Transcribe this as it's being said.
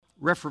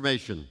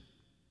Reformation.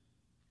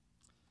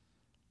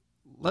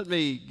 Let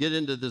me get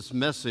into this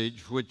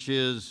message, which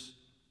is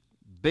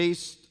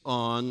based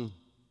on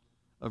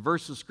a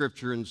verse of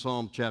Scripture in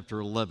Psalm chapter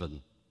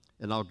 11,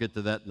 and I'll get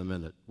to that in a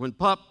minute. When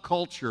pop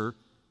culture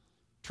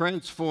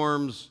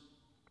transforms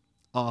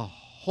a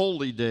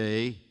holy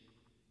day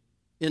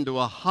into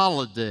a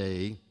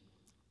holiday,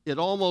 it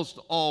almost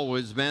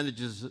always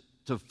manages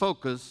to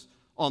focus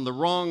on the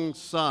wrong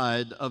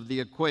side of the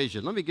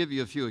equation. Let me give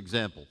you a few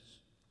examples.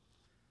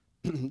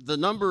 The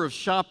number of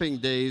shopping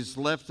days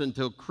left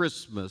until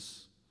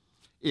Christmas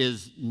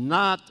is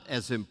not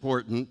as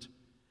important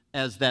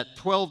as that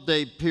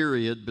 12-day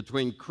period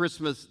between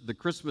Christmas, the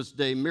Christmas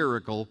Day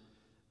miracle,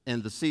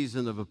 and the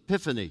season of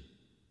Epiphany,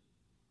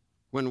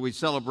 when we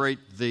celebrate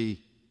the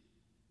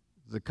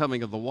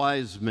coming of the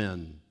wise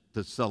men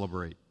to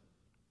celebrate.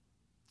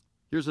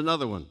 Here's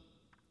another one.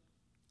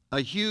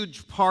 A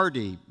huge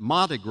party,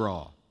 Mardi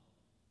Gras,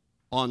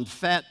 on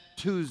Fat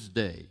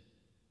Tuesday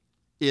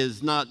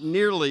is not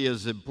nearly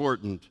as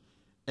important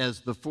as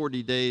the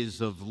 40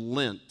 days of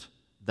Lent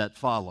that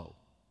follow.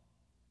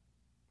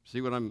 See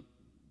what I'm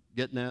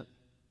getting at?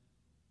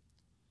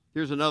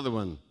 Here's another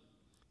one.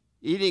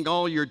 Eating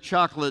all your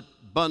chocolate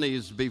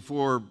bunnies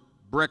before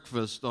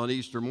breakfast on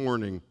Easter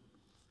morning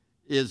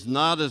is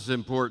not as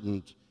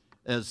important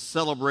as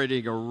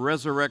celebrating a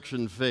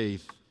resurrection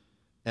faith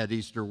at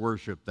Easter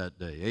worship that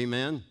day.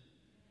 Amen?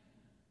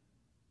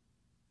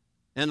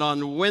 And on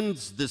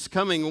this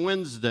coming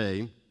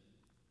Wednesday,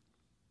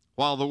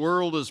 while the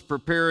world is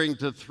preparing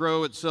to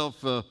throw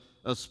itself a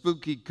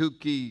spooky,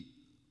 kooky,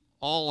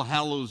 All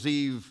Hallows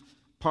Eve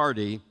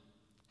party,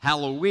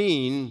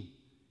 Halloween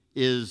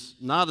is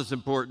not as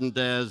important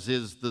as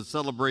is the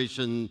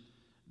celebration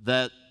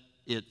that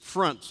it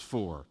fronts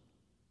for.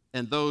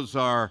 And those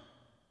are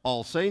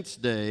All Saints'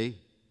 Day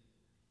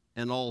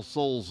and All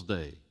Souls'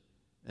 Day.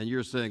 And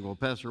you're saying, well,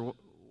 Pastor,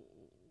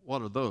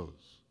 what are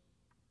those?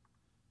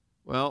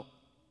 Well,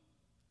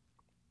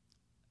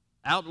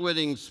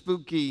 outwitting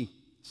spooky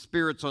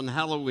spirits on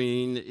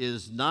Halloween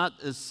is not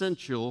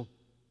essential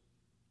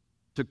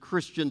to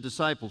Christian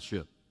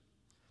discipleship.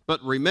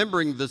 But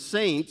remembering the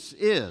saints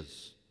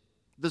is.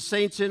 The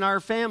saints in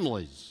our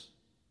families,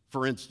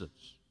 for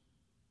instance.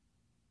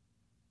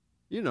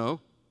 You know,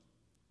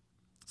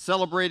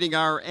 celebrating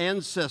our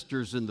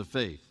ancestors in the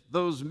faith,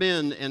 those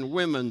men and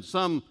women,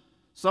 some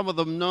of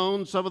them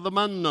known, some of them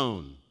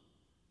unknown,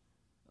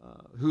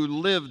 who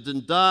lived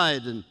and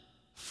died and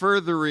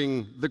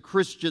furthering the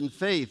Christian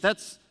faith.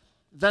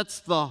 That's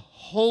the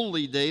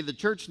holy day the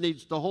church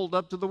needs to hold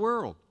up to the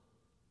world.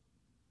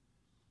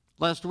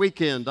 Last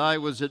weekend, I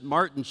was at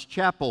Martin's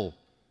Chapel,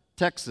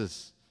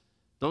 Texas.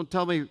 Don't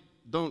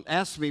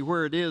ask me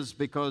where it is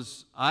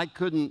because I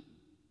couldn't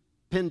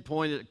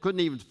pinpoint it, couldn't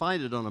even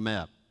find it on a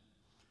map.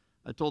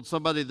 I told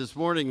somebody this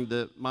morning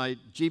that my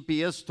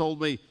GPS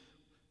told me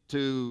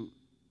to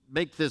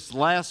make this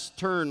last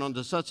turn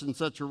onto such and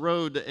such a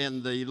road,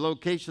 and the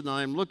location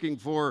I'm looking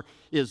for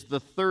is the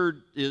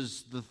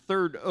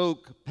third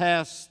oak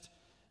past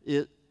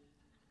it.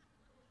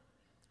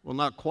 Well,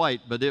 not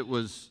quite, but it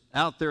was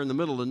out there in the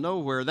middle of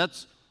nowhere.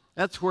 That's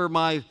where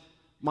my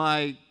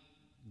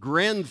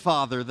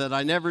grandfather that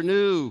I never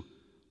knew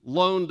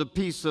loaned a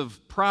piece of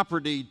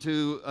property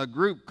to a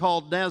group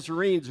called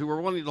Nazarenes who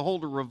were wanting to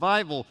hold a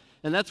revival,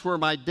 and that's where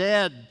my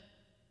dad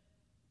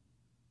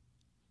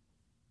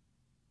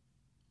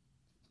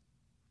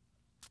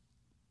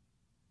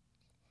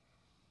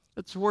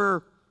That's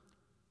where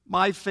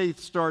my faith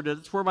started.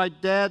 It's where my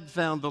dad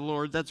found the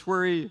Lord. That's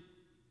where he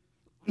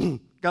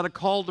got a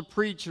call to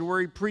preach, and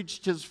where he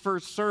preached his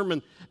first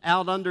sermon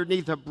out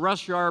underneath a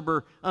brush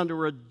arbor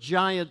under a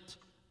giant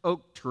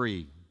oak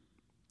tree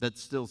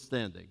that's still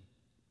standing.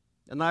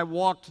 And I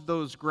walked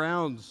those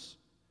grounds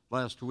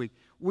last week.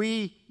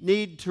 We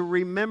need to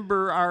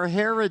remember our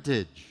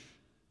heritage.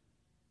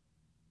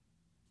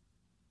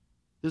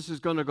 This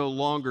is going to go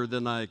longer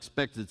than I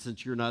expected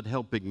since you're not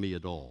helping me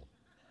at all.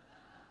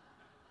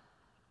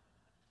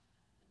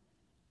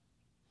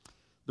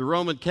 The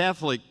Roman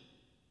Catholic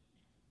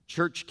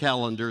Church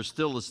calendar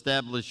still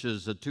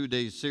establishes a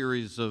 2-day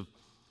series of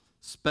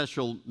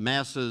special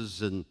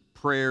masses and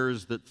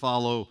prayers that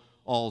follow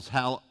All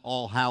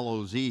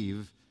Hallows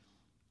Eve.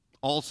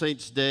 All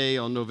Saints' Day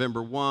on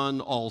November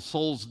 1, All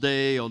Souls'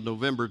 Day on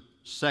November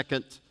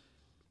 2nd.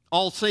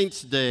 All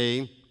Saints'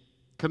 Day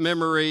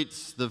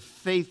commemorates the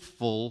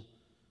faithful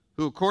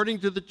who, according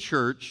to the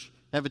church,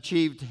 have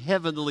achieved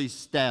heavenly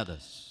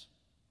status.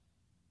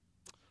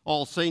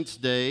 All Saints'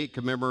 Day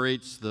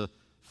commemorates the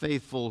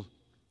faithful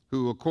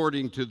who,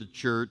 according to the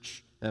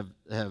church, have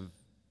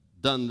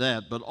done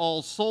that. But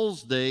All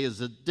Souls' Day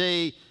is a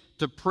day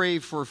to pray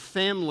for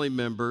family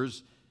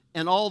members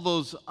and all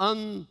those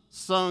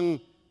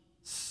unsung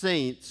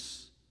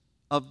saints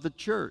of the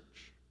church.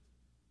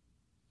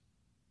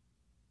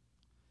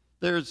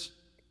 There's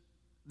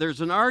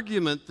an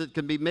argument that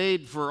can be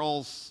made for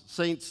All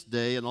Saints'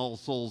 Day and All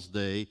Souls'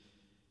 Day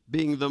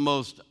being the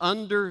most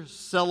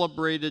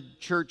under-celebrated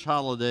church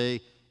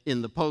holiday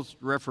in the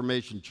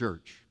post-Reformation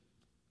church.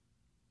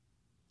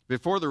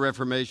 Before the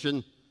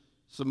Reformation,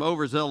 some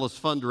overzealous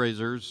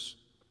fundraisers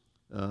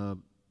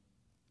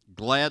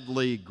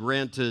gladly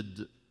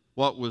granted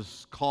what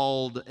was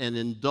called an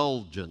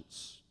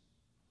indulgence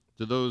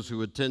to those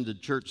who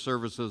attended church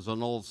services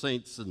on All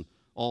Saints and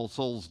All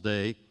Souls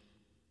Day.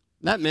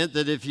 That meant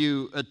that if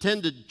you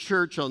attended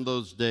church on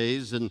those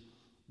days and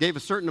gave a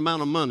certain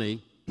amount of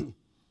money,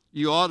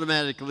 you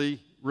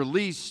automatically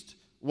released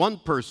one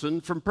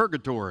person from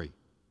purgatory.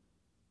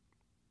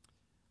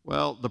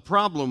 Well, the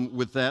problem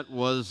with that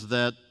was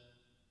that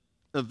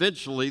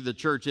eventually the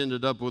church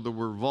ended up with a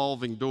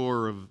revolving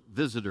door of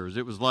visitors.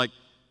 It was like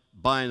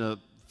buying a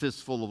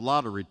fistful of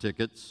lottery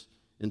tickets.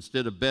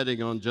 Instead of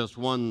betting on just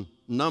one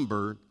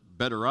number,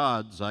 better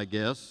odds, I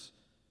guess.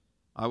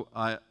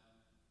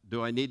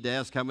 Do I need to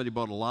ask how many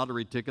bought a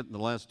lottery ticket in the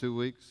last 2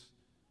 weeks?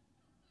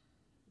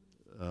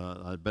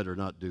 I'd better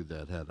not do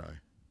that, had I?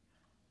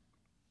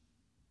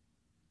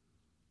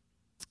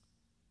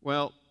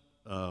 Well,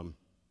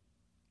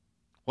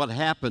 what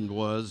happened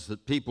was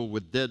that people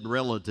with dead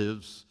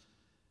relatives,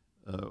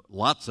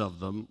 lots of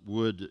them,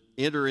 would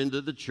enter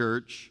into the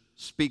church,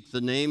 speak the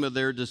name of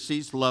their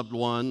deceased loved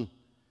one,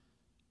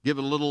 give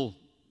a little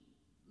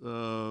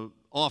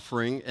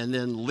offering, and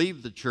then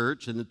leave the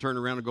church and then turn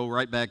around and go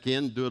right back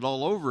in, do it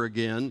all over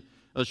again,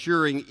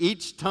 assuring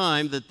each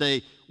time that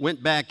they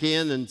went back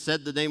in and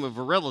said the name of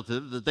a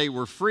relative that they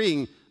were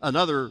freeing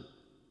another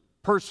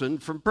person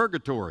from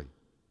purgatory.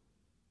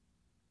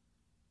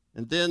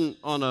 And then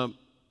on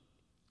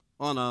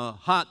a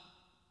hot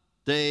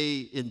day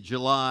in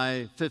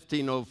July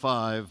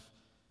 1505,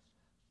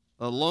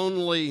 a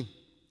lonely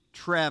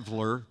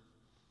traveler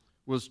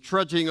was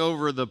trudging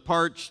over the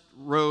parched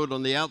road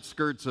on the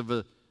outskirts of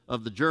the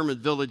German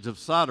village of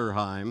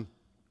Soderheim.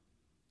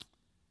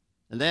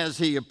 And as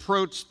he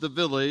approached the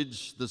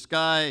village, the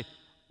sky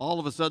all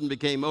of a sudden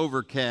became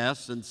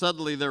overcast, and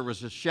suddenly there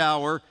was a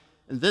shower,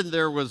 and then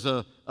there was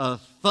a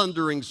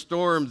thundering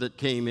storm that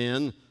came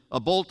in. A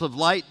bolt of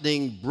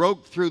lightning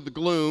broke through the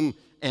gloom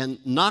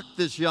and knocked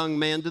this young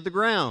man to the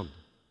ground.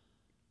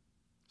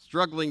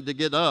 Struggling to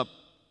get up,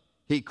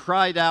 he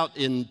cried out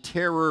in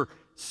terror,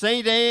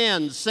 Saint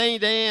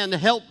Anne,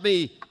 help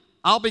me,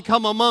 I'll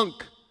become a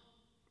monk."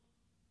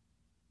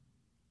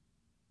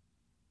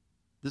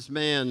 This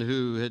man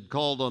who had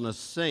called on a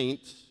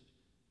saint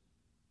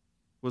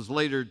was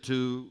later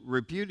to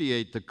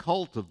repudiate the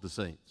cult of the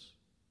saints.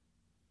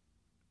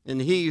 And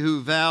he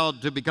who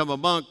vowed to become a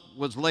monk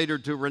was later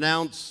to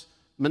renounce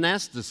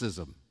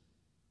monasticism.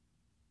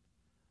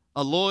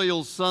 A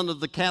loyal son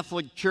of the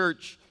Catholic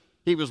Church,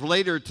 he was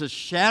later to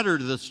shatter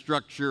the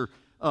structure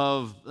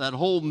of that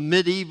whole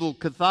medieval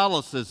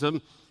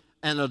Catholicism,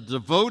 and a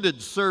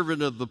devoted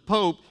servant of the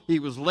Pope, he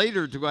was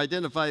later to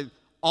identify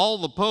all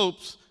the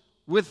popes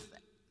with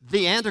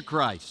the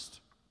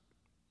Antichrist.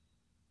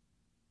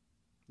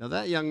 Now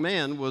that young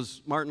man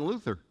was Martin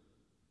Luther,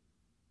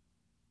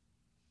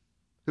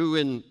 who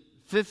in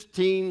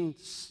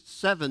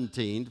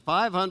 1517,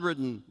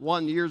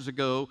 501 years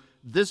ago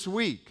this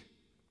week,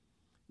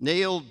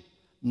 nailed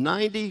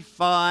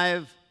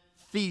 95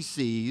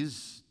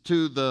 theses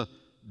to the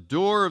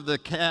door of the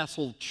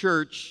castle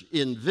church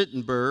in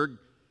Wittenberg,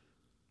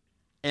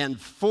 and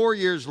 4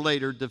 years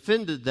later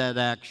defended that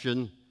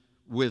action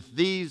with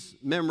these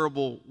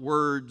memorable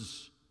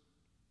words,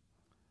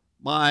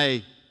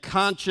 "My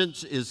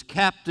conscience is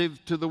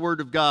captive to the word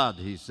of God,"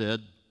 he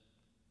said.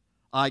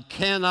 "I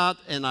cannot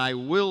and I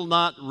will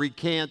not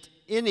recant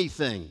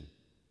anything,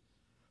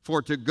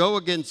 for to go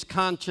against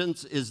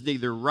conscience is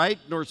neither right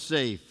nor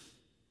safe."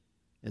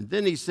 And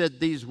then he said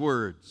these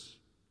words,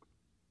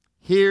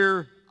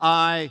 "Here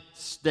I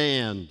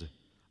stand.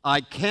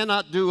 I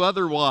cannot do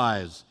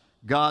otherwise.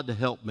 God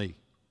help me."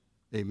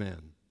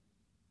 Amen.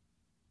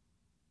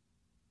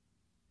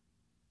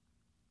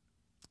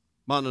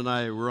 Mon and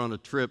I were on a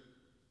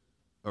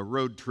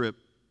road trip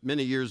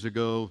many years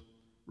ago,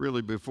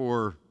 really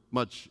before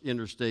many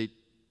interstate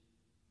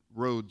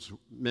roads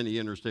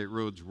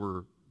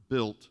were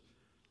built.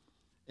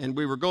 And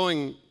we were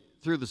going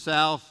through the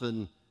South,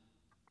 and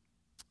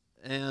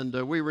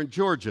we were in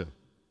Georgia.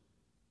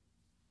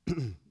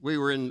 We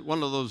were in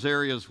one of those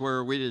areas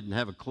where we didn't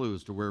have a clue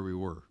as to where we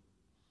were.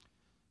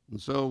 And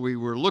so we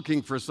were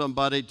looking for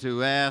somebody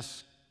to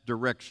ask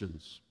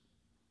directions.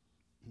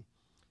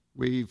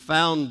 We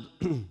found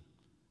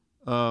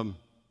a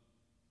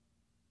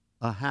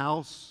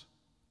house,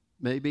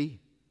 maybe.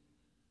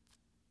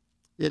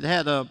 It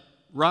had a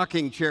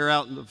rocking chair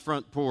out in the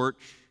front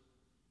porch,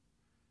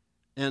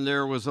 and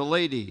there was a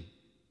lady,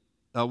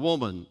 a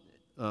woman,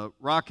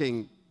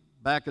 rocking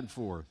back and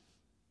forth.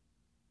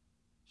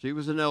 She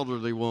was an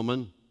elderly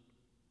woman.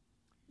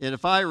 And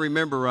if I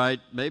remember right,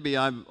 maybe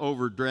I'm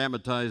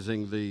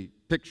over-dramatizing the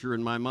picture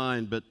in my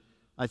mind, but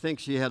I think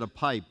she had a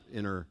pipe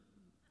in her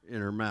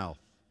mouth.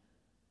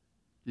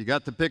 You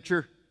got the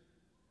picture?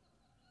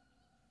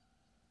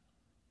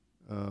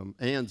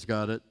 Ann's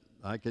got it.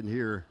 I can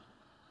hear.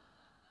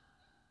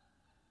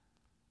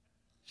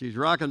 She's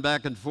rocking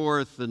back and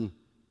forth, and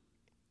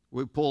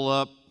we pull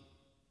up.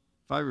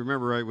 If I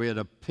remember right, we had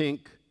a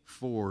pink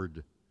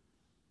Ford.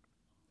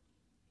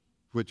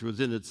 which was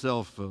in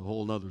itself a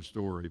whole nother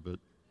story. But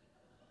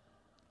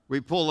we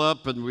pull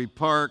up and we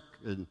park,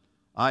 and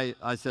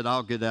I said,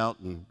 I'll get out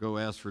and go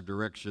ask for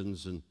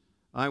directions. And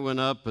I went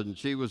up, and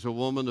she was a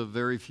woman of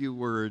very few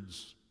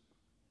words,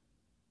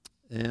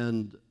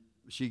 and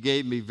she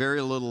gave me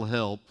very little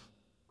help.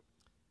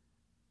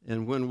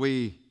 And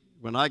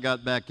when I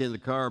got back in the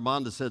car,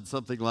 Amanda said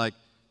something like,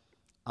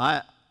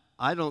 I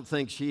don't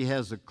think she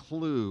has a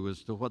clue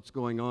as to what's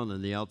going on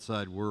in the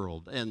outside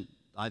world. And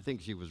I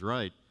think she was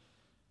right.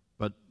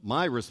 But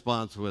my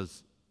response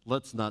was,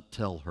 let's not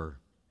tell her.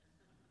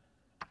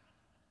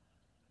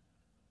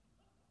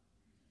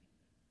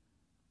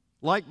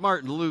 Like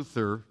Martin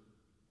Luther,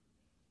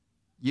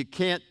 you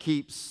can't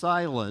keep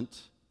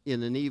silent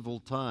in an evil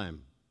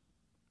time.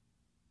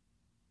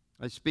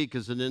 I speak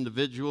as an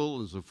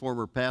individual, as a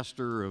former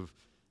pastor of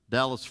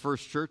Dallas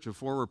First Church, a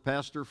former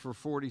pastor for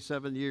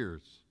 47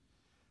 years.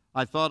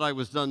 I thought I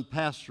was done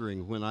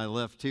pastoring when I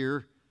left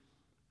here,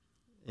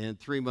 and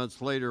 3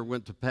 months later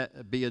went to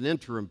be an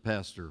interim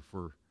pastor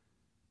for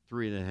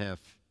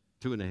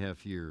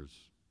 2.5 years.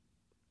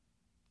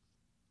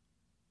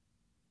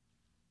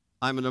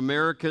 I'm an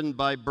American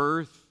by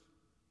birth,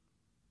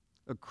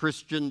 a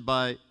Christian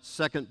by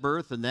second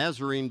birth, a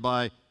Nazarene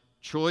by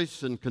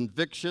choice and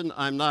conviction.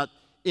 I'm not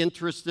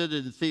interested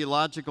in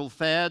theological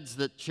fads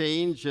that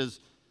change as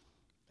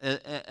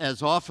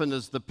often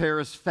as the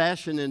Paris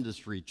fashion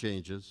industry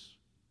changes.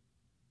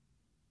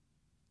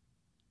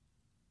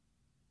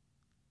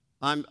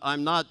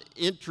 I'm not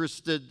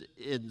interested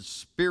in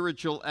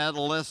spiritual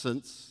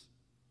adolescence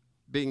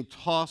being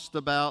tossed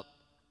about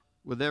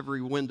with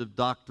every wind of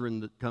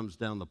doctrine that comes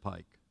down the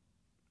pike.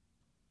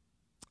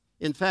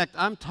 In fact,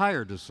 I'm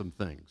tired of some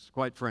things,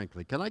 quite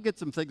frankly. Can I get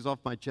some things off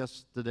my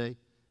chest today?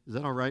 Is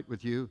that all right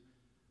with you?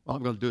 Well,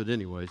 I'm going to do it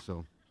anyway,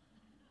 so.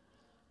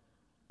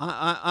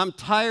 I'm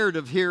tired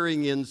of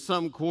hearing in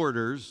some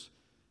quarters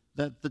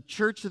that the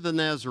Church of the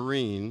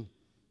Nazarene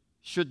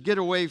should get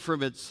away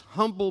from its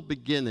humble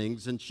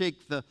beginnings and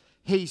shake the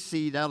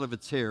hayseed out of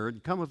its hair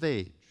and come of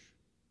age.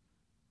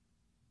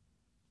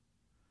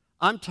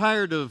 I'm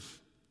tired of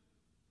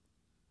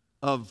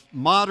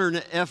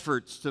modern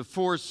efforts to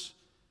force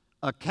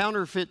a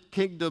counterfeit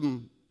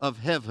kingdom of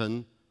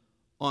heaven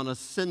on a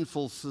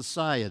sinful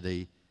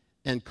society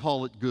and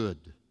call it good.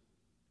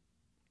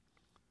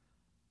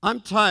 I'm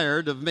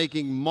tired of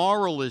making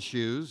moral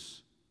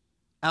issues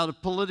out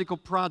of political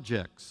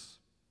projects.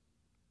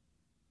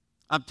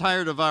 I'm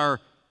tired of our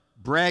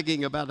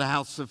bragging about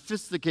how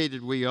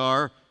sophisticated we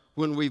are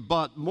when we've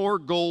bought more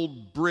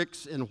gold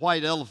bricks and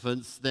white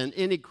elephants than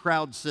any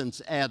crowd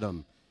since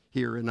Adam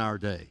here in our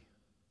day.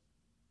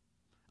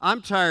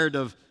 I'm tired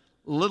of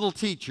little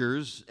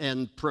teachers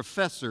and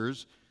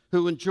professors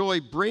who enjoy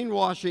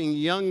brainwashing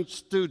young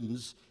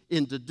students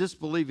into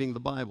disbelieving the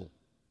Bible.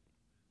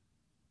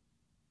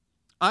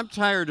 I'm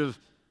tired of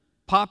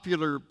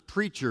popular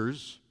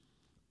preachers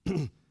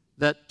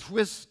that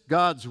twist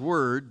God's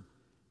word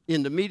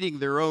into meeting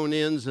their own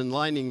ends and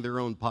lining their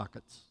own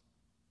pockets.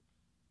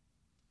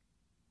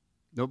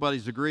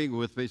 Nobody's agreeing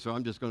with me, so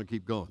I'm just going to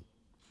keep going.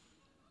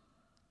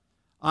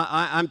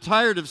 I'm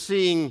tired of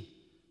seeing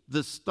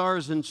the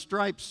Stars and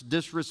Stripes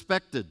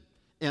disrespected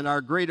and our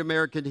great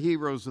American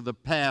heroes of the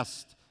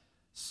past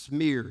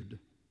smeared.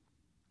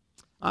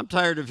 I'm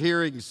tired of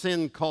hearing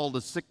sin called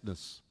a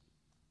sickness,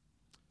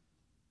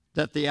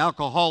 that the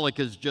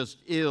alcoholic is just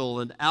ill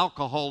and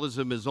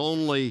alcoholism is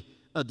only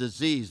a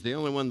disease, the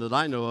only one that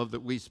I know of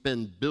that we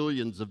spend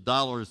billions of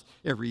dollars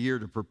every year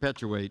to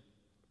perpetuate,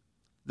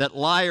 that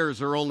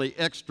liars are only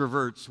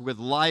extroverts with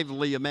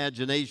lively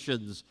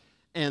imaginations,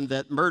 and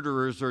that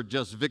murderers are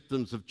just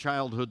victims of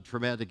childhood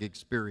traumatic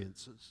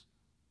experiences.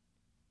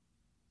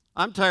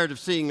 I'm tired of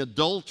seeing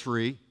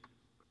adultery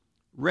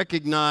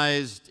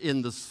recognized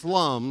in the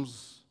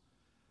slums,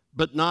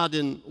 but not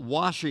in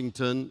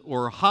Washington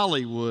or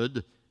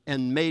Hollywood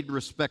and made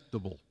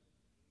respectable.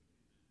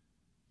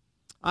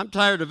 I'm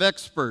tired of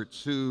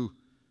experts who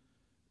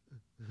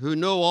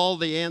know all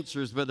the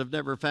answers but have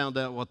never found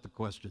out what the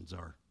questions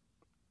are.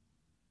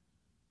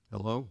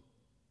 Hello?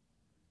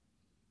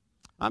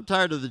 I'm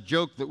tired of the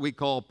joke that we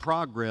call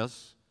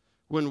progress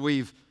when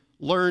we've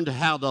learned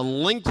how to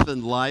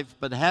lengthen life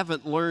but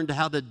haven't learned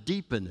how to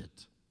deepen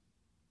it.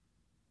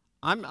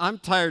 I'm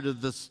tired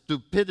of the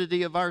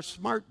stupidity of our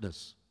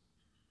smartness.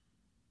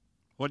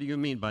 What do you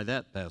mean by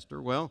that,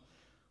 Pastor? Well,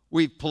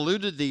 we've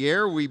polluted the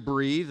air we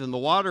breathe and the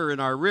water in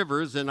our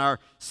rivers, and our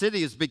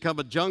city has become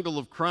a jungle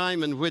of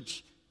crime in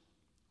which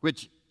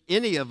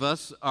any of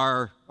us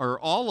are, or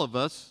all of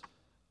us,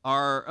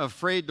 are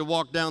afraid to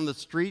walk down the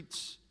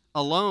streets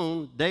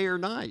alone day or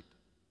night.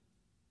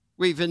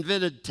 We've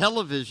invented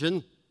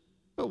television,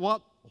 but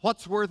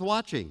what's worth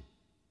watching?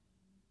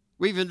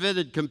 We've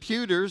invented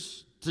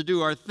computers to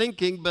do our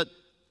thinking, but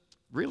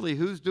really,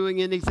 who's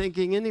doing any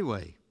thinking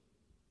anyway?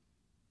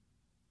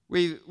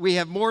 We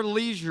have more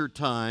leisure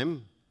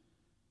time,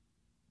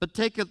 but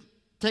take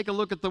a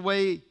look at the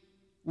way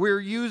we're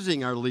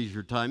using our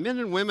leisure time. Men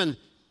and women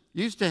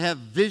used to have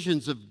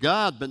visions of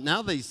God, but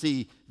now they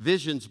see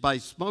visions by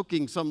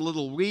smoking some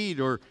little weed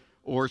or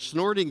or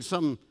snorting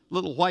some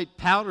little white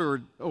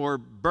powder or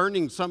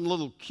burning some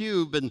little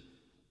cube and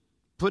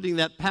putting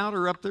that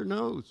powder up their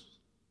nose.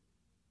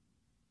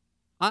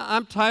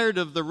 I'm tired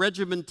of the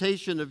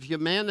regimentation of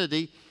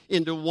humanity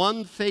into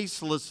one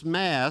faceless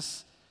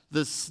mass,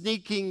 the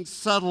sneaking,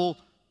 subtle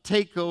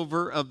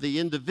takeover of the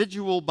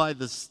individual by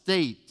the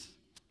state.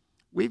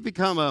 We've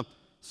become a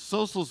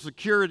Social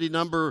Security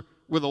number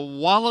with a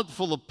wallet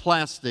full of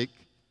plastic,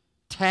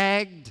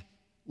 tagged,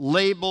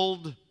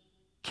 labeled,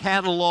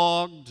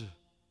 cataloged,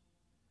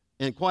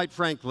 and quite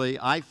frankly,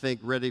 I think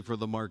ready for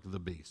the mark of the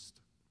beast.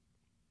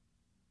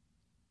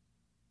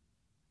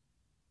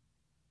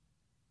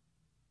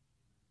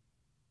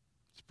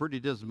 It's a pretty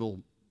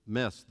dismal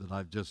mess that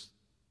I've just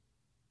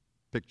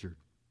pictured.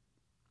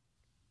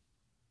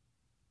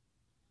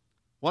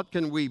 What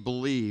can we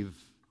believe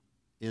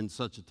in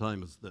such a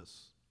time as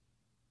this?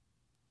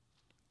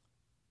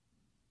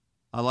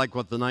 I like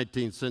what the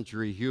 19th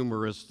century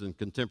humorist and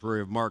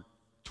contemporary of Mark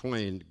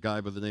Twain, a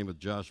guy by the name of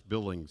Josh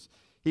Billings,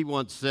 he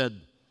once said,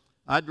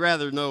 "I'd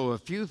rather know a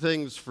few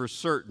things for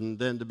certain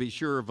than to be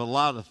sure of a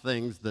lot of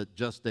things that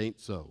just ain't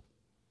so."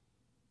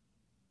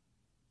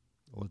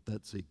 I'll let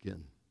that sink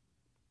in.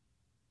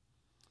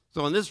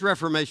 So on this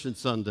Reformation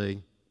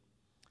Sunday,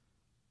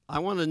 I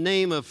want to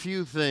name a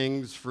few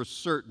things for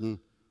certain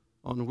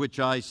on which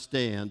I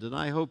stand, and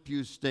I hope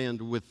you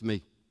stand with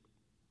me.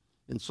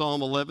 In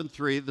Psalm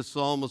 11:3, the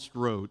psalmist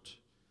wrote,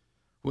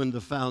 "When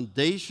the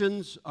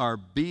foundations are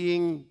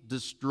being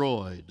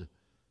destroyed,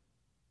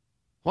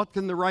 what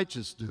can the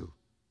righteous do?"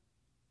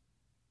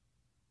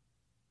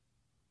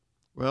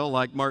 Well,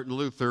 like Martin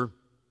Luther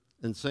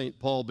and St.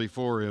 Paul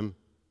before him,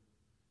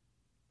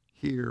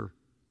 here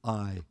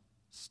I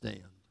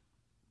stand.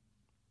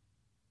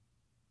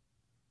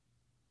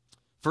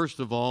 First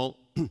of all,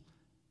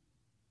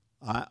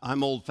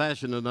 I'm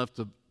old-fashioned enough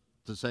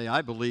to say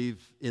I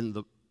believe in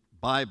the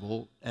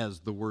Bible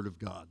as the Word of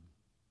God.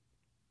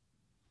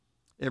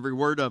 Every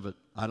word of it.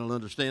 I don't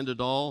understand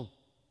it all,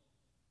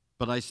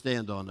 but I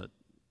stand on it.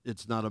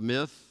 It's not a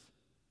myth.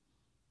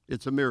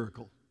 It's a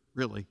miracle,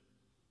 really,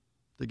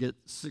 to get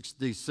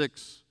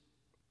 66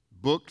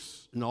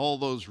 books and all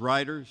those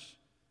writers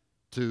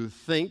to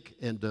think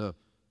and to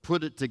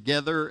put it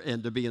together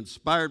and to be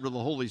inspired with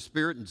the Holy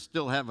Spirit and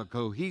still have a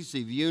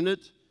cohesive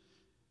unit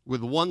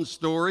with one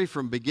story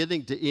from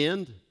beginning to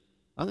end.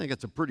 I think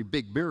it's a pretty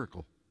big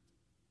miracle.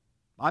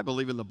 I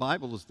believe in the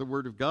Bible as the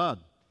Word of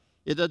God.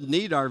 It doesn't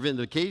need our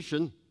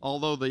vindication,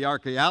 although the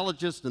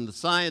archaeologists and the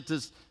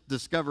scientists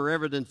discover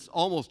evidence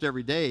almost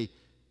every day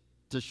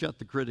to shut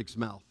the critic's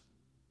mouth.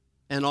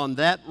 And on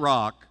that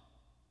rock,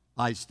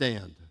 I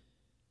stand.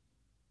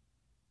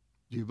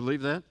 Do you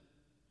believe that?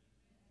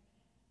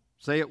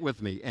 Say it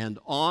with me. And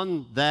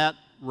on that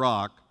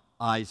rock,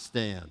 I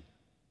stand.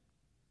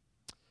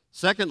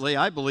 Secondly,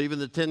 I believe in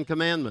the Ten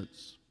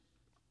Commandments.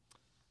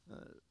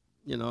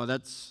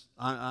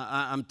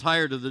 I'm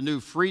tired of the new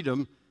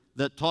freedom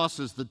that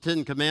tosses the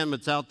Ten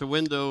Commandments out the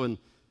window and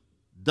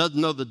doesn't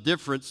know the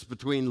difference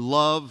between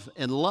love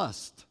and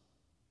lust.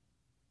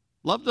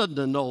 Love doesn't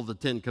annul the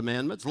Ten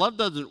Commandments. Love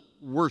doesn't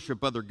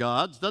worship other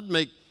gods, doesn't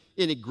make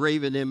any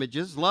graven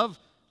images. Love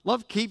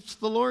keeps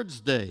the Lord's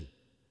Day.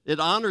 It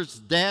honors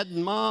dad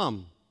and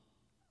mom.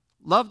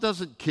 Love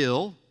doesn't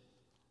kill,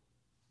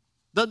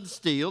 doesn't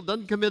steal,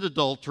 doesn't commit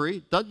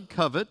adultery, doesn't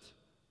covet.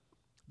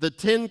 The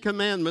Ten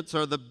Commandments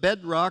are the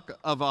bedrock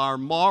of our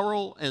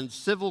moral and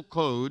civil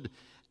code,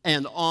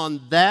 and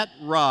on that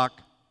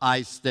rock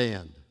I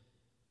stand.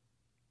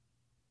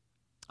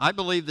 I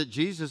believe that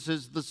Jesus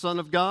is the Son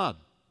of God.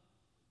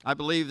 I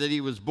believe that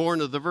he was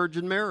born of the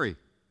Virgin Mary.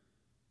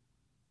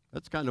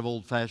 That's kind of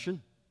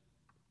old-fashioned.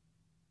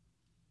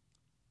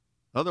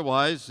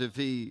 Otherwise, if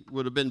he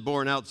would have been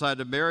born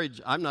outside of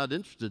marriage, I'm not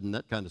interested in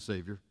that kind of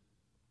Savior.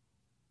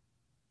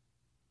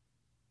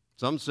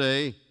 Some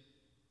say,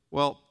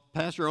 well,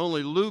 Pastor,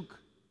 only Luke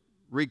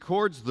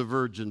records the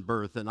virgin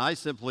birth, and I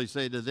simply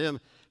say to them,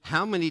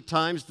 how many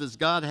times does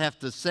God have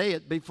to say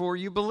it before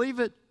you believe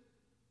it?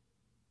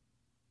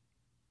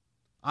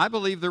 I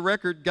believe the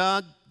record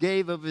God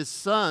gave of his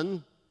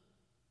Son,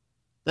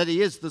 that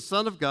he is the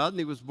Son of God, and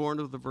he was born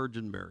of the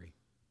Virgin Mary.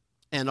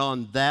 And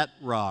on that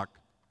rock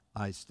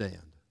I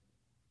stand.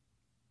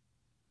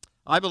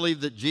 I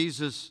believe that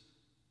Jesus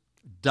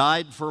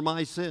died for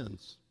my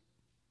sins.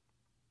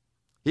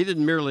 He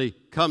didn't merely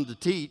come to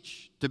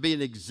teach, to be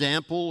an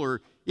example,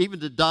 or even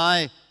to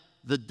die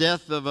the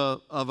death of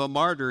a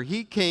martyr.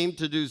 He came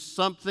to do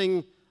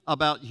something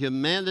about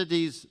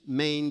humanity's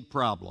main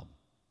problem,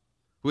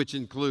 which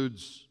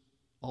includes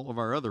all of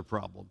our other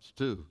problems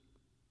too.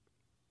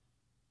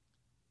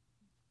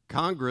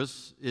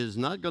 Congress is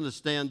not going to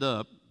stand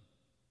up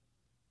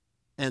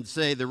and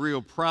say the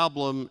real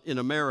problem in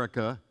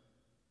America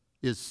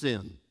is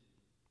sin.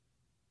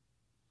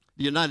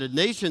 The United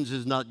Nations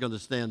is not going to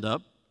stand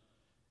up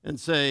and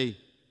say,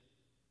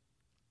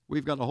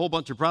 we've got a whole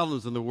bunch of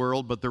problems in the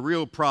world, but the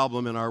real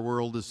problem in our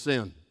world is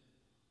sin.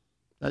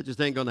 That just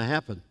ain't going to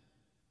happen.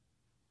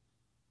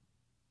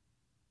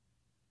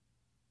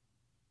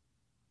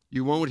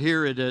 You won't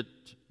hear it at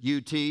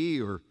UT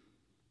or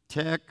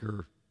Tech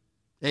or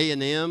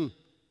A&M.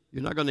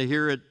 You're not going to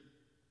hear it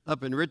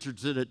up in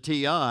Richardson at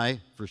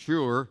TI, for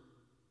sure.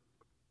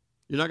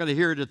 You're not going to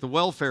hear it at the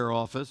welfare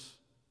office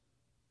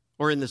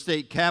or in the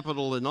state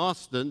capitol in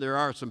Austin. There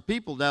are some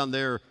people down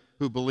there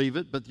who believe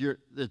it, but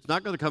it's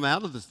not going to come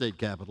out of the state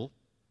capitol.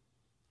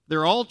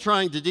 They're all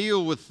trying to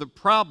deal with the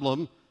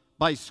problem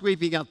by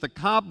sweeping out the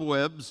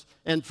cobwebs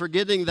and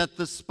forgetting that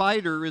the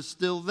spider is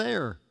still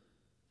there,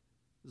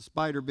 the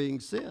spider being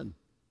sin.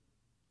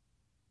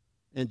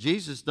 And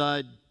Jesus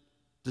died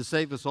to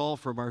save us all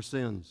from our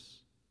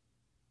sins.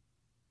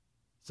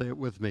 Say it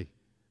with me.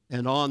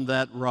 And on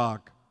that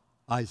rock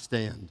I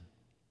stand.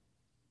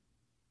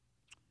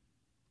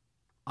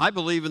 I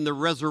believe in the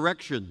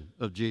resurrection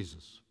of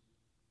Jesus.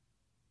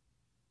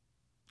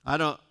 I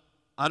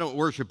don't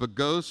worship a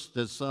ghost,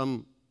 as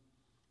some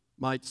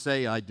might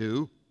say I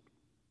do.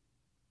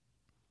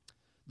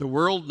 The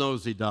world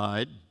knows he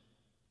died,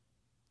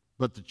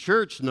 but the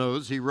church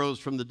knows he rose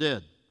from the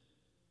dead.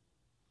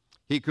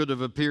 He could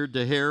have appeared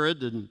to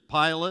Herod and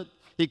Pilate.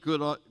 He could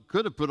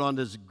have put on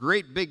this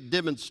great big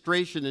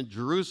demonstration in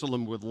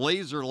Jerusalem with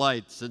laser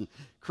lights and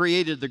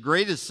created the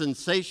greatest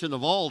sensation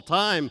of all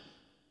time.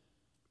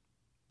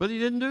 But he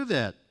didn't do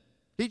that.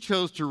 He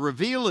chose to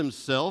reveal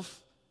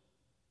himself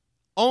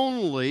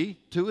only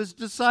to his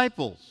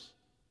disciples.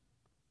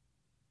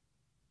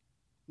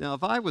 Now,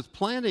 if I was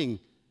planning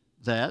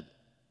that,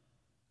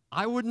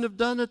 I wouldn't have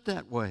done it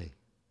that way.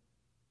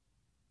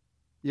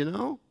 You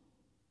know?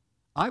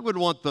 I would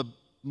want the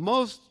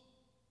most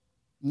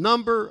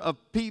number of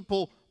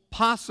people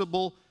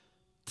possible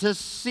to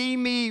see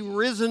me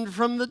risen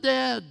from the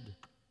dead.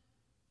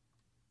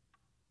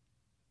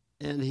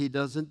 And he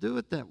doesn't do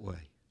it that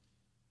way.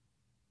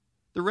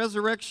 The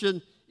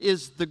resurrection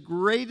is the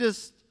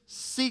greatest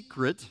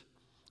secret,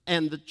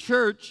 and the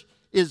church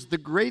is the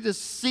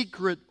greatest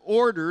secret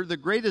order, the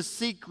greatest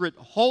secret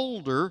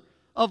holder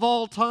of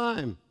all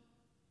time.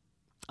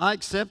 I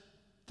accept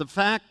the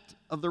fact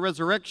of the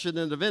resurrection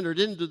and have entered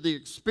into the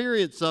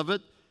experience of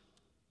it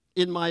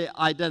in my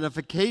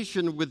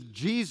identification with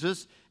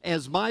Jesus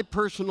as my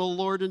personal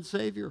Lord and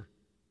Savior.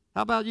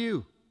 How about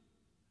you?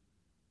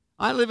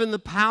 I live in the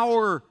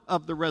power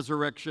of the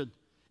resurrection,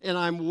 and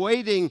I'm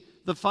waiting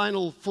the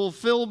final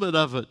fulfillment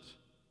of it.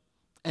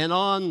 And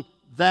on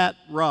that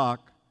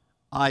rock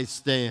I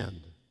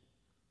stand.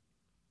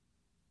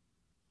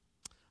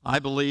 I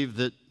believe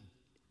that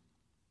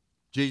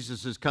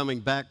Jesus is coming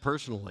back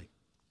personally.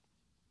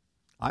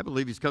 I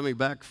believe he's coming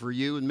back for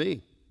you and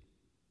me.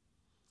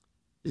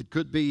 It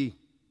could be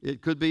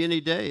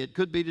any day. It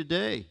could be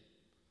today.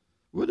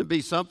 Wouldn't it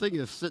be something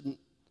if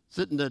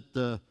sitting at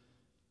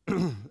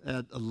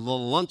at a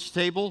lunch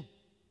table,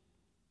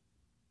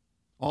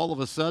 all of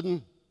a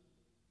sudden,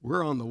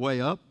 we're on the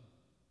way up.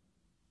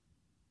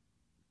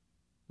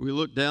 We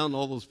look down,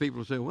 all those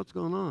people are saying, "What's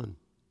going on?"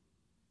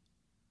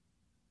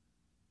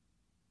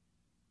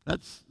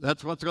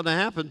 That's what's going to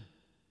happen.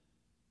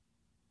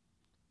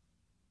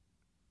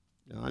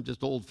 I'm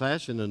just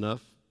old-fashioned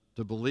enough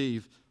to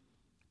believe.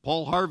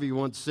 Paul Harvey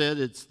once said,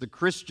 "It's the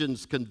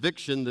Christian's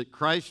conviction that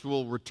Christ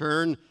will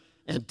return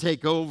and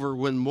take over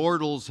when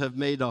mortals have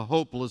made a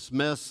hopeless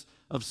mess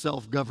of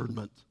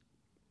self-government."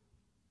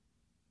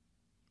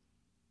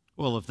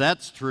 Well, if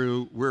that's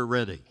true, we're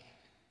ready.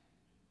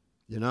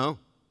 You know?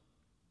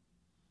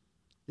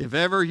 If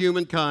ever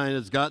humankind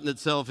has gotten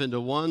itself into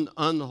one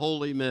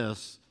unholy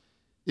mess,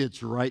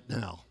 it's right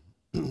now.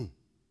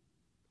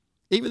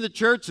 Even the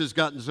church has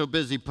gotten so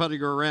busy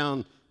puttering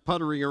around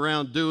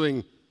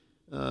doing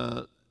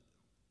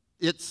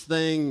its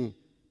thing,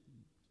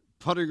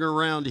 puttering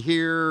around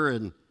here,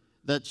 and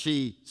that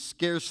she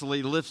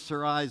scarcely lifts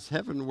her eyes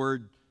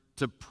heavenward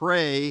to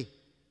pray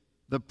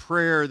the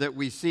prayer that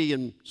we see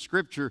in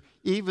Scripture.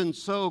 Even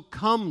so,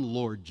 come,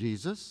 Lord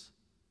Jesus.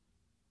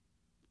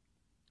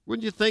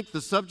 Wouldn't you think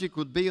the subject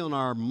would be on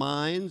our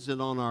minds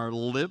and on our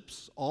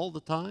lips all the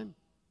time?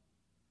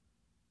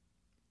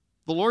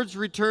 The Lord's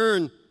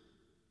return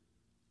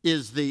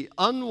is the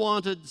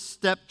unwanted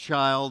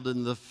stepchild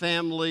in the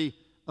family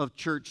of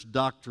church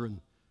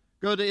doctrine.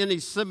 Go to any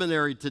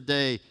seminary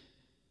today,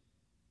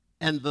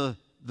 and the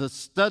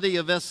study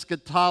of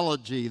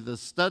eschatology, the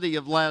study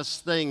of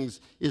last things,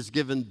 is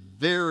given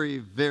very,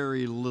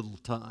 very little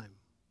time.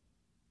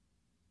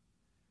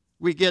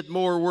 We get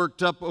more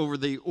worked up over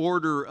the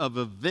order of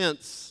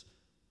events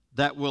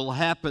that will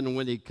happen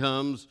when he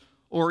comes,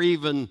 or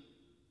even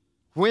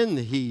when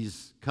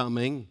he's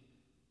coming,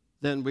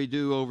 than we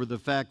do over the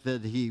fact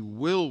that he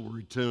will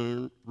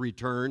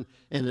return,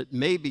 and it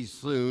may be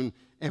soon,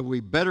 and we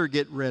better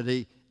get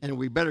ready, and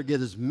we better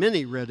get as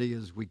many ready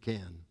as we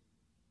can.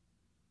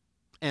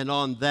 And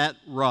on that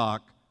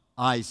rock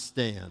I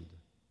stand.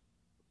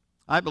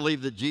 I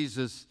believe that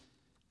Jesus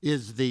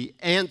is the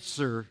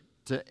answer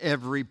to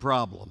every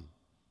problem,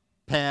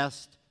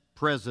 past,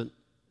 present,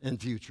 and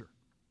future.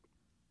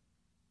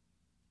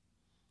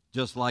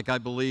 Just like I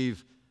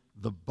believe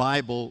the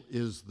Bible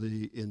is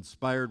the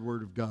inspired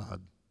Word of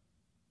God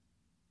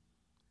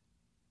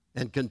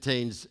and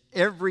contains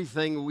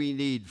everything we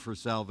need for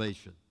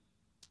salvation.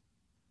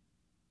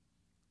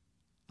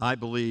 I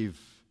believe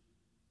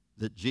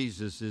that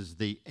Jesus is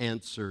the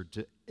answer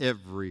to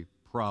every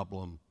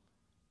problem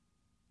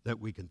that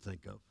we can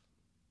think of.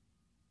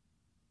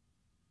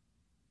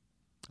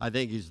 I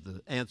think he's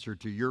the answer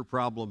to your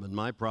problem and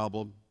my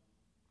problem.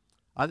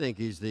 I think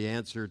he's the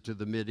answer to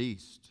the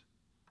Mideast.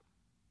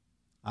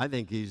 I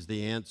think he's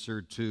the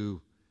answer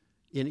to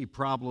any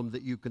problem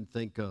that you can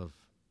think of.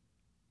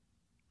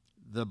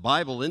 The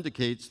Bible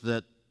indicates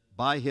that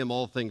by him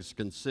all things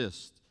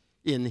consist.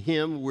 In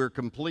him we're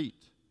complete.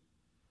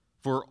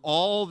 For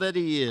all that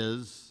he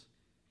is,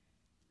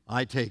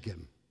 I take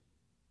him.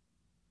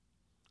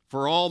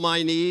 For all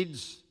my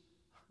needs,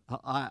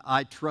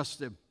 I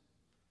trust him.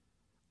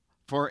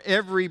 For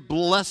every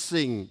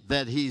blessing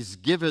that he's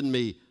given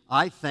me,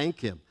 I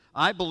thank him.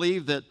 I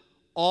believe that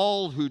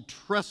all who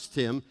trust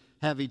him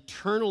have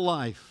eternal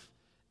life,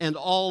 and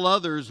all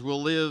others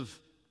will live.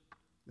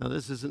 Now,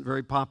 this isn't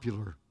very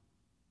popular.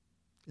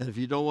 And if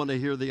you don't want to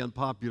hear the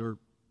unpopular,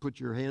 put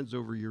your hands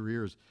over your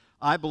ears.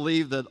 I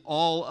believe that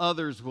all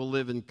others will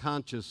live in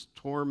conscious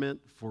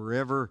torment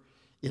forever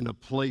in a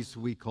place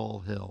we call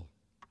hell.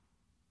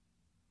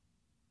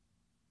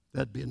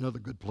 That'd be another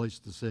good place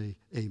to say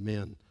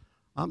amen.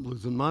 I'm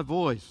losing my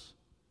voice.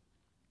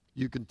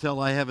 You can tell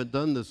I haven't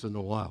done this in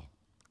a while.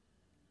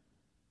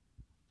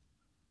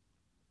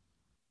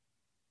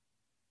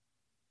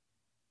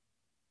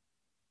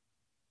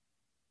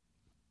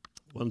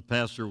 One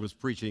pastor was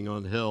preaching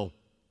on hell,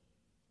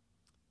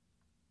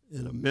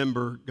 and a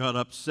member got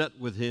upset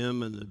with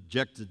him and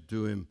objected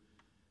to him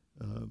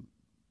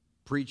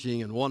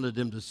preaching and wanted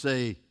him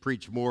to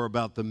preach more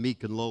about the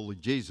meek and lowly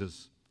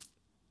Jesus.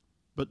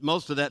 But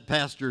most of that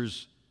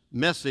pastor's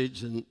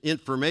message and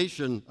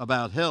information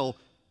about hell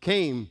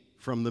came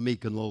from the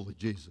meek and lowly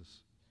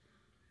Jesus.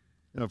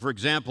 Now, for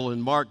example,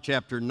 in Mark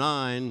chapter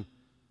 9,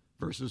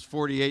 verses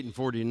 48 and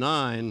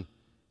 49,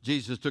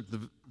 Jesus took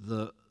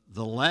the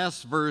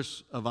last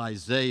verse of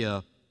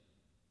Isaiah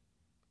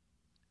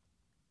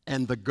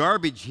and the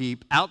garbage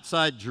heap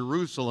outside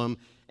Jerusalem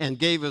and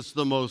gave us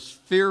the most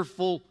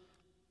fearful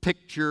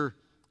picture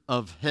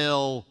of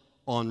hell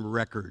on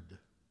record.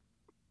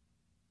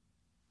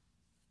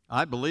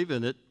 I believe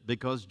in it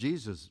because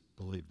Jesus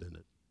believed in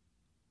it.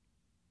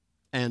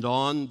 And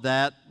on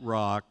that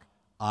rock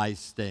I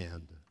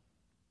stand.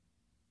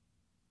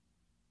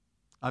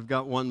 I've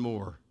got one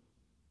more,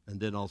 and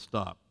then I'll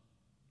stop.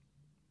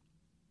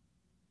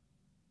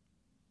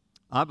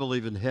 I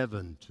believe in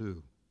heaven,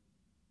 too.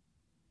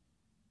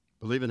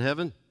 Believe in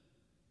heaven?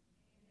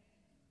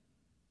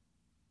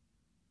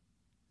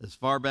 As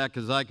far back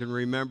as I can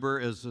remember,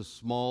 as a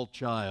small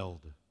child,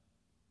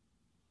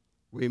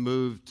 we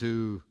moved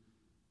to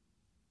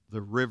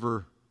the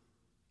river,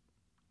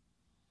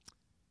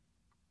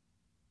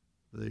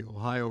 the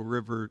Ohio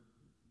River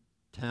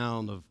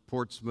town of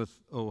Portsmouth,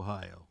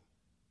 Ohio.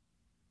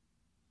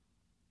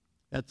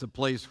 That's a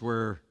place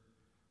where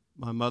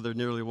my mother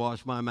nearly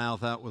washed my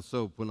mouth out with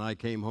soap when I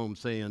came home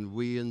saying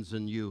weans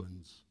and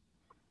youans.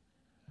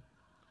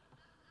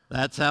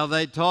 That's how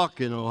they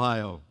talk in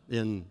Ohio,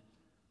 in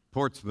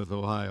Portsmouth,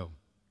 Ohio.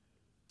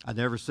 I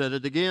never said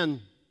it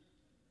again.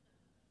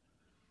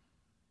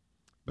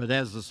 But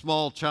as a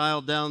small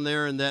child down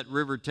there in that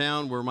river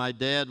town where my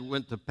dad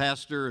went to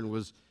pastor and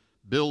was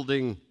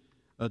building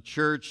a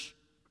church,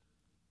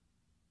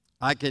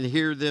 I can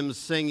hear them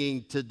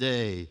singing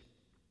today.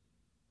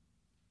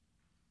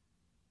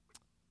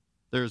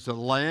 There's a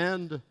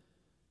land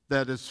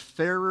that is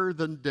fairer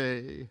than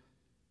day,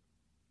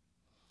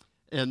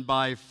 and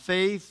by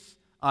faith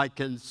I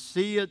can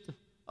see it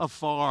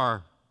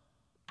afar.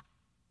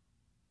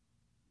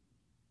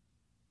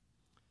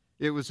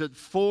 It was at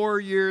 4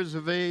 years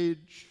of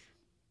age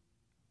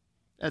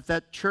at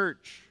that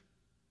church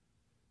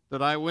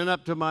that I went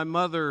up to my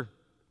mother,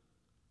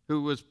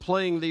 who was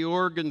playing the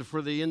organ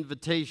for the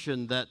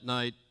invitation that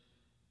night,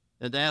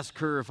 and asked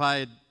her if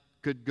I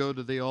could go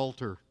to the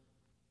altar.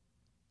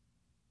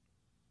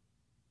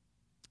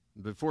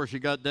 Before she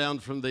got down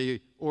from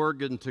the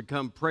organ to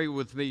come pray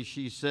with me,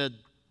 she said,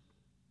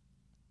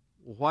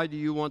 "Why do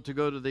you want to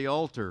go to the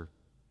altar?"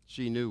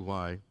 She knew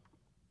why.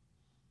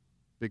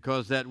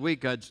 Because that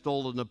week I'd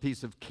stolen a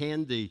piece of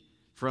candy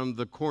from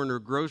the corner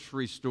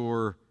grocery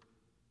store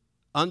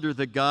under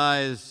the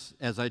guise,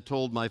 as I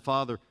told my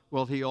father,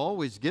 well, he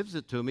always gives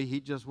it to me,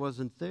 he just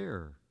wasn't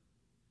there.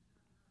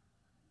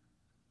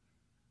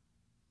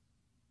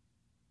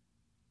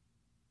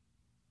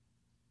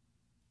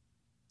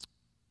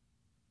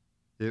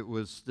 It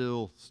was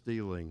still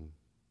stealing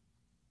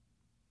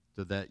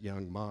to that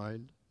young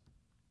mind.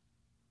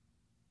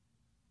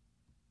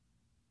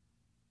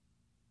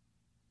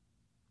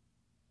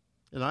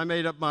 And I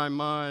made up my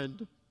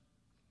mind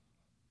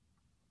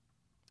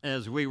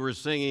as we were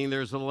singing,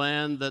 there's a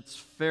land that's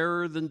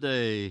fairer than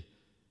day,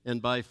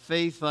 and by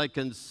faith I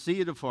can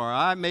see it afar.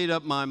 I made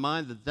up my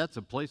mind that that's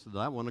a place that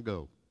I want to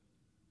go.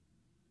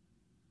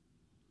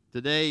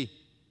 Today,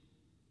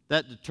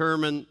 that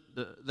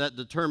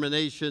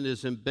determination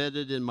is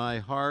embedded in my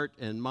heart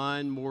and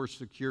mind more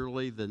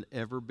securely than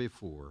ever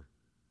before.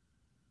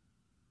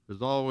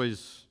 There's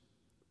always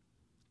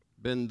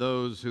been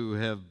those who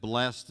have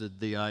blasted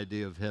the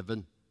idea of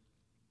heaven.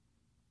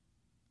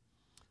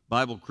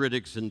 Bible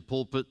critics in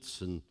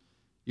pulpits and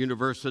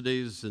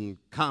universities and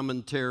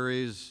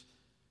commentaries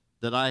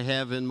that I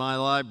have in my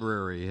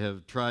library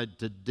have tried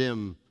to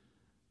dim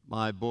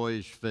my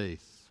boyish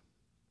faith.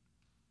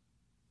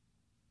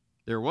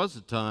 There was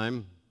a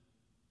time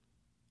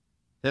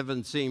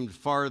heaven seemed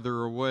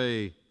farther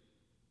away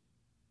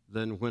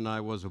than when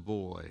I was a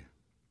boy.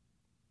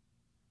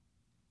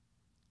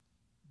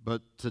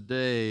 But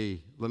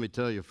today, let me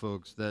tell you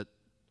folks, that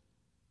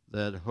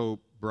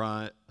hope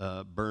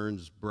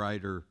burns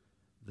brighter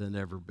than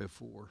ever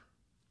before.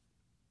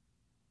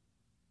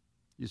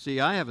 You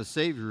see, I have a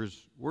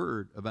Savior's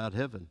word about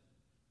heaven.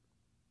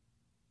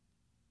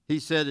 He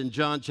said in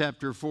John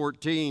chapter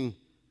 14,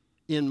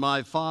 "In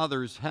my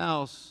Father's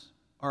house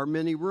are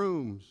many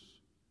rooms."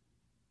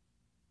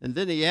 And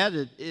then he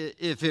added,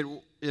 if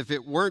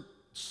it weren't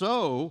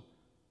so,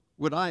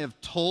 would I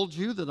have told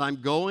you that I'm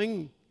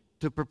going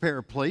to prepare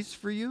a place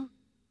for you?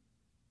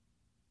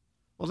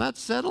 Well, that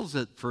settles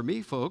it for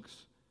me,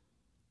 folks.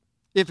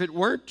 If it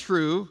weren't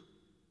true,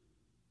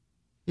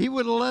 he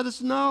would have let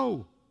us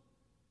know.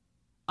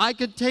 I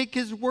could take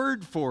his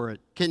word for it.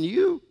 Can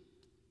you?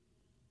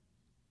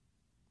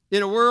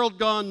 In a world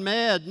gone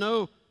mad,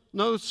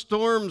 no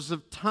storms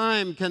of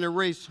time can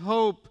erase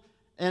hope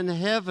and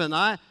heaven.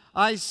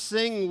 I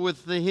sing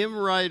with the hymn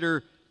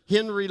writer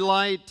Henry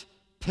Light,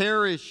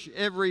 "Perish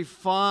every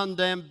fond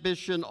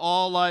ambition,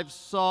 all I've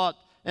sought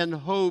and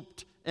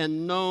hoped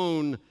and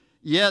known.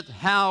 Yet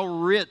how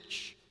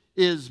rich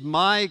is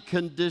my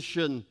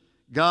condition,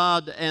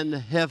 God and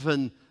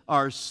heaven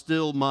are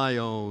still my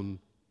own.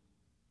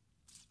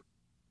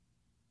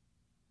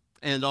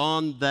 And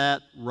on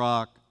that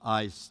rock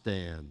I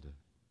stand."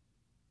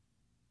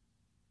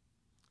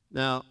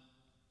 Now,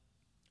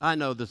 I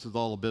know this is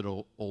all a bit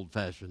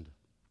old-fashioned.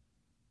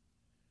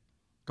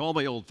 Call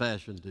me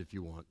old-fashioned if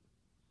you want.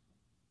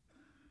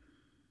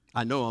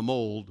 I know I'm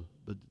old,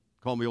 but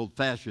call me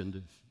old-fashioned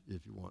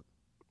if you want.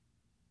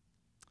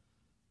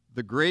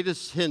 The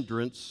greatest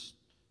hindrance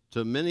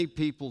to many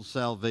people's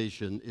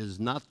salvation is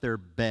not their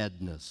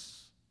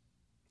badness.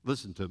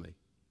 Listen to me.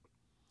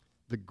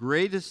 The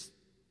greatest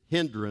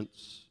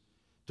hindrance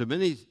to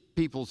many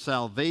people's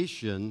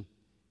salvation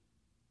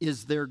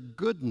is their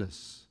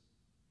goodness.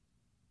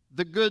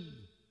 The good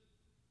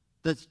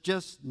that's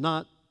just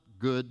not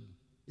good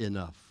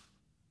enough.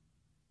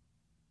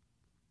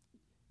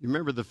 You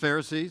remember the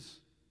Pharisees?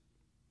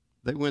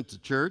 They went to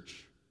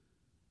church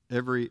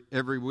every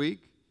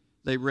week.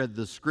 They read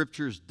the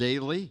scriptures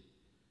daily.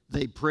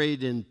 They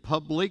prayed in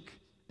public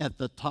at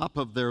the top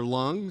of their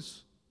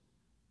lungs.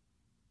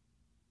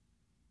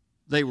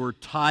 They were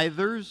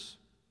tithers.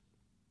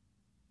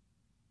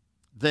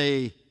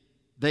 They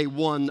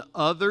won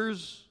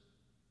others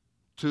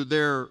to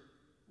their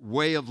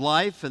way of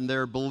life and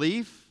their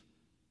belief.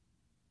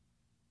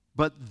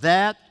 But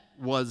that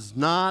was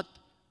not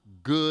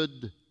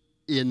good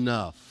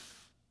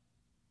enough.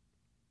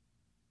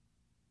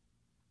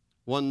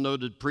 One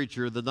noted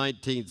preacher of the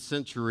 19th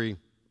century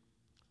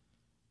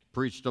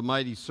preached a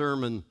mighty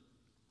sermon.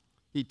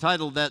 He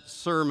titled that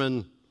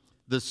sermon,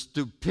 "The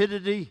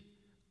Stupidity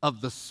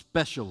of the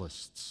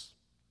Specialists."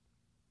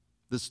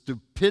 The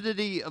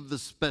stupidity of the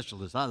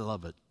specialists. I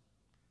love it.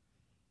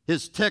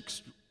 His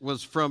text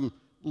was from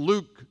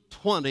Luke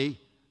 20,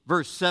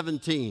 verse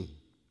 17.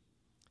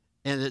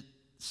 And it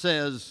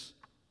says,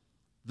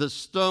 "The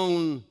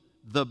stone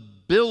the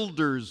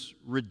builders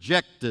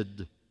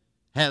rejected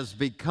has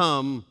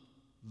become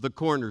the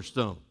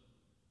cornerstone."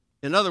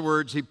 In other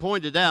words, he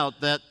pointed out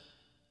that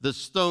the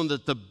stone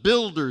that the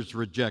builders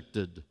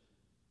rejected,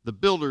 the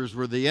builders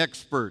were the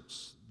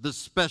experts, the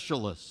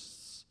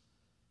specialists.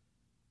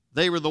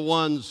 They were the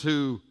ones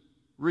who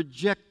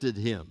rejected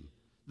him,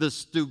 the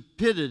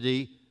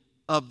stupidity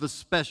of the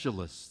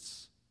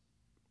specialists.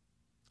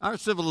 Our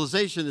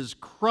civilization is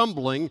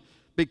crumbling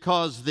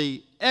because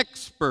the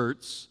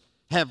experts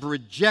have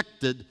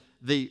rejected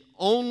the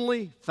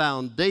only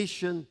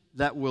foundation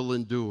that will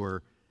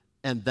endure,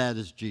 and that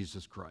is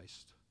Jesus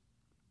Christ.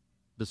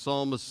 The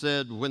psalmist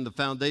said, when the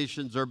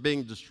foundations are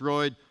being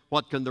destroyed,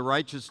 what can the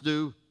righteous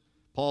do?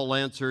 Paul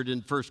answered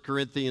in 1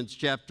 Corinthians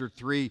chapter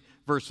 3,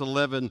 verse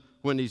 11,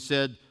 when he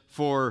said,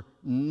 "For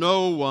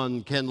no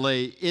one can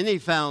lay any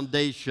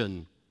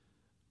foundation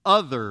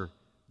other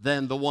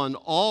than the one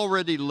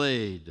already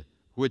laid,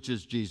 which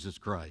is Jesus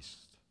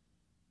Christ.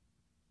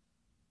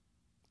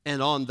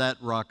 And on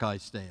that rock I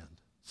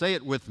stand." Say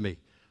it with me.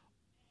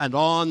 And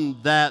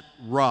on that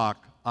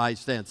rock I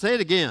stand. Say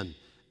it again.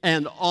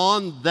 And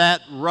on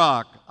that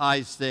rock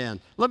I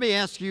stand. Let me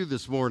ask you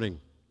this morning,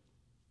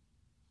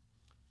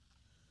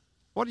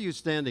 what are you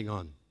standing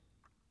on?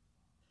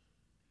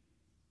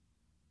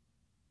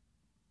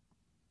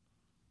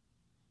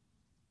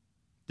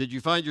 Did you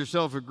find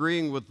yourself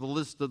agreeing with the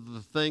list of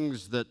the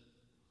things that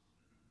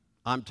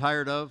I'm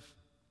tired of?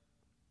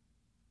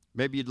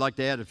 Maybe you'd like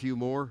to add a few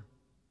more.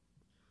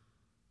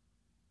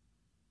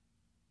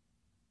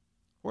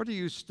 What are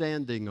you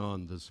standing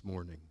on this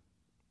morning?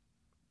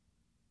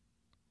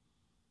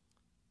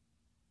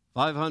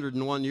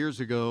 501 years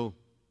ago,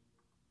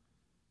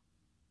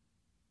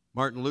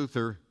 Martin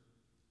Luther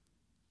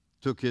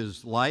took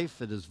his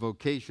life and his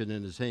vocation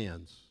in his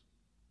hands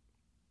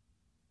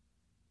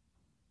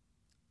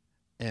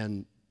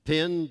and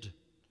pinned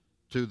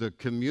to the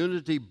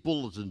community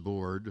bulletin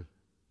board,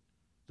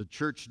 the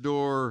church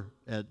door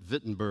at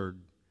Wittenberg,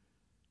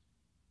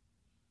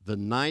 the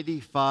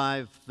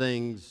 95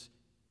 things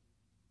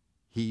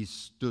he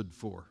stood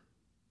for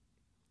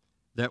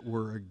that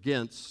were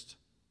against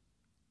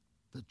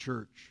the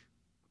church.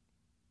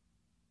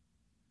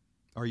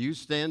 Are you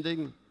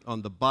standing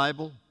on the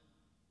Bible,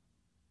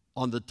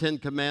 on the Ten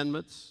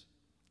Commandments,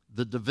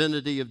 the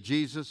divinity of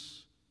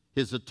Jesus,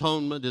 his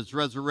atonement, his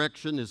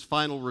resurrection, his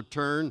final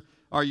return?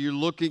 Are you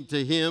looking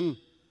to him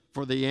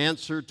for the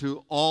answer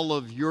to all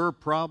of your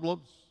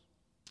problems?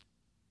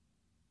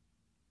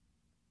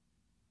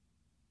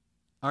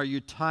 Are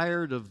you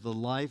tired of the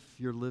life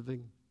you're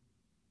living?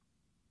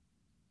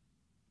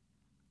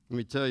 Let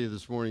me tell you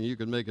this morning, you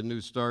can make a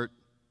new start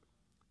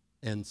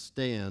and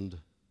stand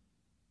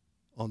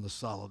on the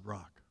solid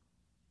rock.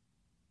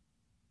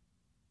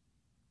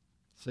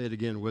 Say it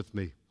again with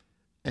me.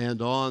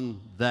 And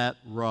on that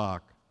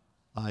rock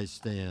I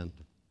stand.